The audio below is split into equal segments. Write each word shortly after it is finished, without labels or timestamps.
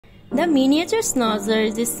The Miniature Schnauzer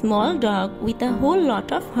is a small dog with a whole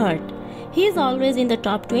lot of heart. He is always in the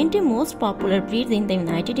top 20 most popular breeds in the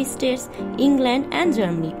United States, England and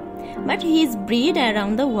Germany. But he is bred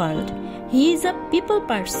around the world. He is a people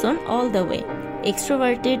person all the way,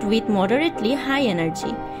 extroverted with moderately high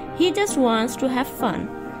energy. He just wants to have fun.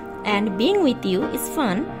 And being with you is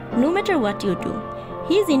fun no matter what you do.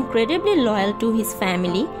 He is incredibly loyal to his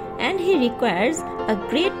family and he requires a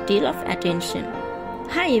great deal of attention.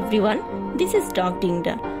 Hi everyone, this is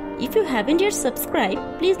DogDingDa. If you haven't yet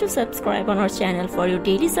subscribed, please do subscribe on our channel for your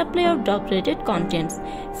daily supply of dog-related contents.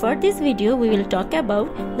 For this video, we will talk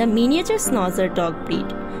about the Miniature Schnauzer dog breed.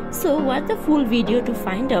 So watch the full video to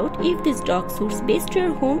find out if this dog suits best to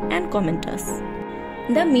your home and comment us.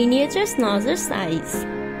 The Miniature Schnauzer size.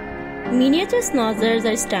 Miniature Schnauzers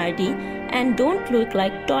are sturdy and don't look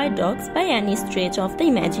like toy dogs by any stretch of the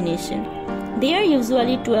imagination. They are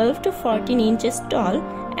usually 12 to 14 inches tall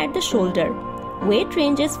at the shoulder. Weight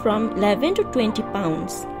ranges from 11 to 20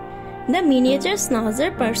 pounds. The Miniature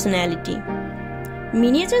Schnauzer personality.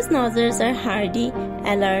 Miniature Schnauzers are hardy,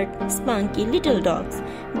 alert, spunky little dogs.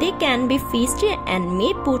 They can be feisty and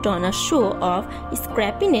may put on a show of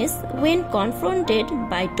scrappiness when confronted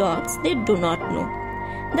by dogs they do not know.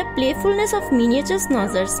 The playfulness of Miniature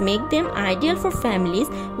Schnauzers make them ideal for families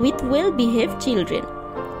with well-behaved children.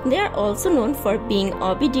 They are also known for being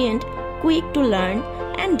obedient, quick to learn,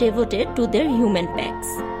 and devoted to their human pets.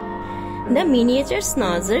 The Miniature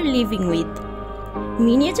Schnauzer living with.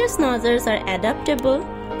 Miniature Schnauzers are adaptable.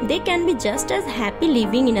 They can be just as happy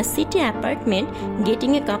living in a city apartment,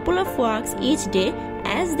 getting a couple of walks each day,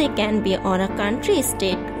 as they can be on a country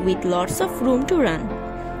estate with lots of room to run.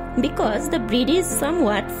 Because the breed is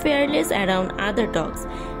somewhat fearless around other dogs,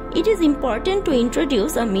 it is important to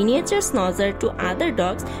introduce a Miniature Schnauzer to other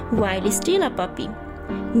dogs while still a puppy.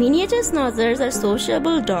 Miniature Schnauzers are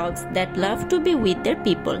sociable dogs that love to be with their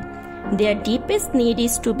people. Their deepest need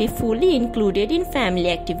is to be fully included in family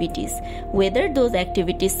activities, whether those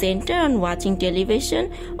activities center on watching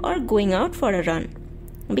television or going out for a run.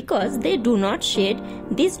 Because they do not shed,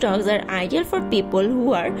 these dogs are ideal for people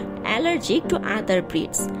who are allergic to other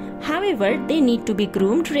breeds. However, they need to be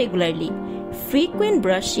groomed regularly. Frequent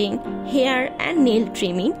brushing, hair and nail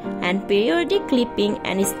trimming, and periodic clipping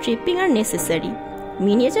and stripping are necessary.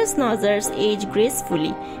 Miniature Schnauzers age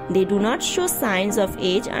gracefully. They do not show signs of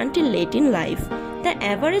age until late in life. The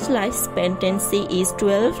average life expectancy is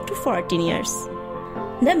 12 to 14 years.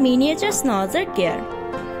 The Miniature Schnauzer care.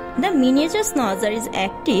 The Miniature Schnauzer is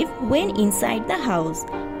active when inside the house,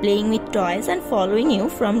 playing with toys and following you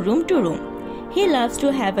from room to room. He loves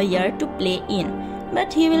to have a yard to play in,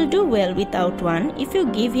 but he will do well without one if you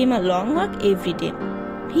give him a long walk every day.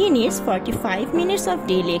 He needs 45 minutes of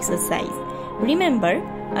daily exercise. Remember,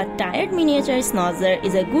 a tired Miniature Schnauzer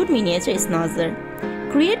is a good Miniature Schnauzer.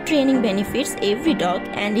 Create training benefits every dog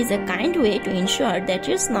and is a kind way to ensure that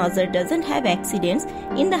your Schnauzer doesn't have accidents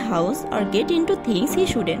in the house or get into things he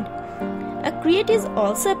shouldn't. A crate is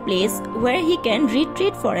also a place where he can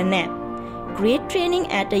retreat for a nap. Crate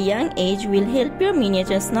training at a young age will help your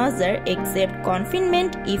Miniature Schnauzer accept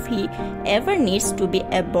confinement if he ever needs to be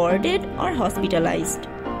aborted or hospitalized.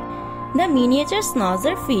 The Miniature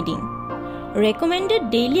Schnauzer feeding. Recommended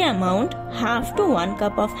daily amount, half to 1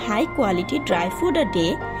 cup of high quality dry food a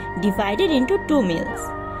day divided into 2 meals.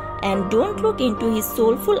 And don't look into his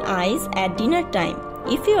soulful eyes at dinner time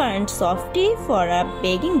if you aren't softy for a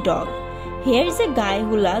begging dog. Here is a guy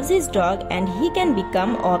who loves his dog and he can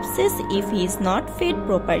become obsessed if he is not fed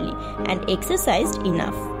properly and exercised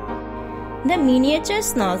enough. The Miniature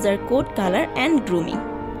Schnauzer coat color and grooming.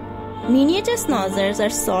 Miniature Schnauzers are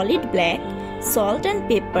solid black, salt and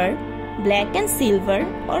pepper, black and silver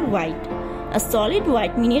or white. A solid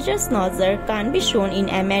white Miniature Schnauzer can't be shown in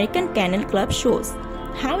American Kennel Club shows.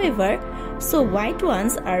 However, so white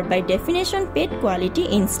ones are by definition pet quality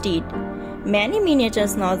instead. Many Miniature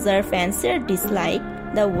Schnauzer fanciers dislike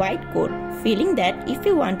the white coat, feeling that if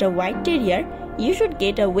you want a white terrier, you should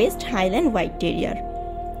get a West Highland White Terrier.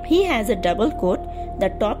 He has a double coat. The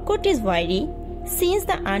top coat is wiry. Since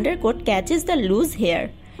the undercoat catches the loose hair,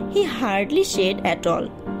 he hardly sheds at all.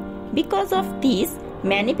 Because of this,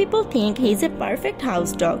 many people think he is a perfect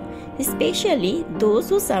house dog, especially those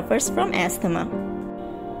who suffer from asthma.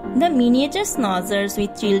 The Miniature Schnauzers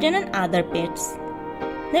with children and other pets.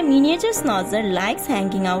 The Miniature Schnauzer likes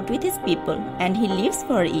hanging out with his people and he lives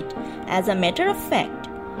for it. As a matter of fact,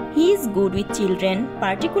 he is good with children,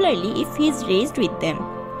 particularly if he is raised with them.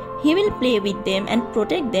 He will play with them and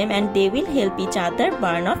protect them and they will help each other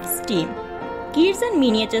burn off steam. Kids and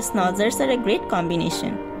Miniature Schnauzers are a great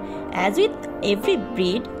combination. As with every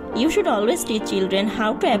breed, You should always teach children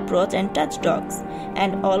how to approach and touch dogs,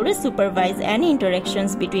 and always supervise any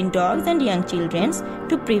interactions between dogs and young children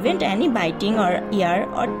to prevent any biting or ear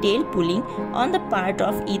or tail pulling on the part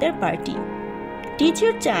of either party. Teach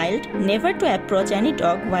your child never to approach any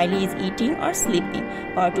dog while he is eating or sleeping,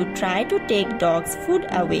 or to try to take dog's food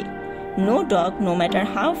away. No dog, no matter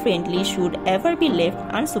how friendly, should ever be left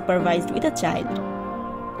unsupervised with a child.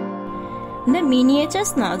 The Miniature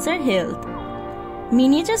Schnauzer health.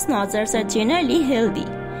 Miniature Schnauzers are generally healthy,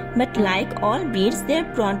 but like all breeds, they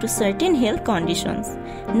are prone to certain health conditions.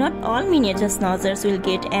 Not all Miniature Schnauzers will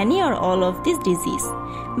get any or all of this disease,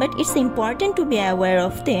 but it's important to be aware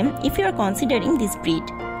of them if you are considering this breed.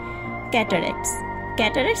 Cataracts.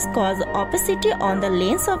 Cataracts cause opacity on the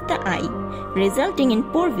lens of the eye, resulting in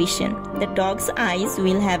poor vision. The dog's eyes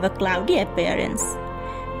will have a cloudy appearance.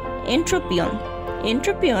 Entropion.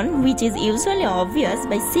 Entropion, which is usually obvious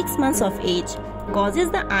by 6 months of age,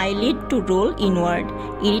 causes the eyelid to roll inward,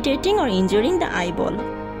 irritating or injuring the eyeball.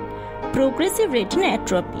 Progressive retina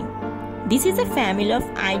atrophy. This is a family of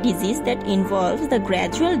eye disease that involves the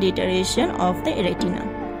gradual deterioration of the retina.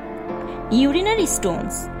 Urinary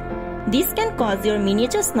stones. This can cause your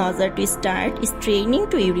Miniature Schnauzer to start straining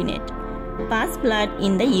to urinate, pass blood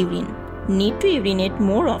in the urine, need to urinate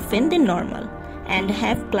more often than normal, and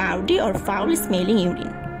have cloudy or foul-smelling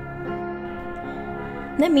urine.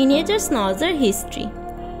 The Miniature Schnauzer history.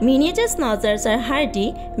 Miniature Schnauzers are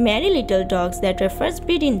hardy, merry little dogs that were first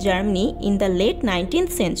bred in Germany in the late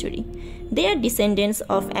 19th century. They are descendants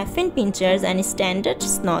of Affenpinchers and Standard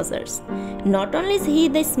Schnauzers. Not only is he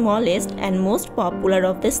the smallest and most popular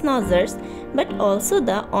of the Schnauzers, but also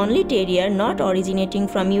the only terrier not originating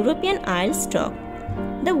from European Isle stock.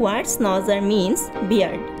 The word Schnauzer means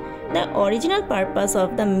beard. The original purpose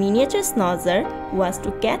of the Miniature Schnauzer was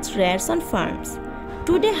to catch rats on farms.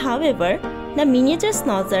 Today, however, the Miniature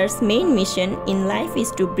Schnauzer's main mission in life is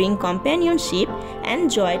to bring companionship and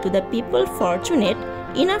joy to the people fortunate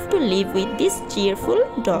enough to live with this cheerful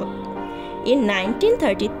dog. In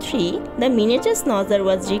 1933, the Miniature Schnauzer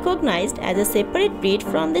was recognized as a separate breed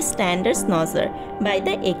from the Standard Schnauzer by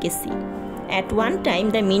the AKC. At one time,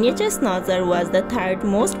 the Miniature Schnauzer was the third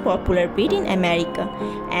most popular breed in America,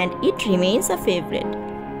 and it remains a favorite.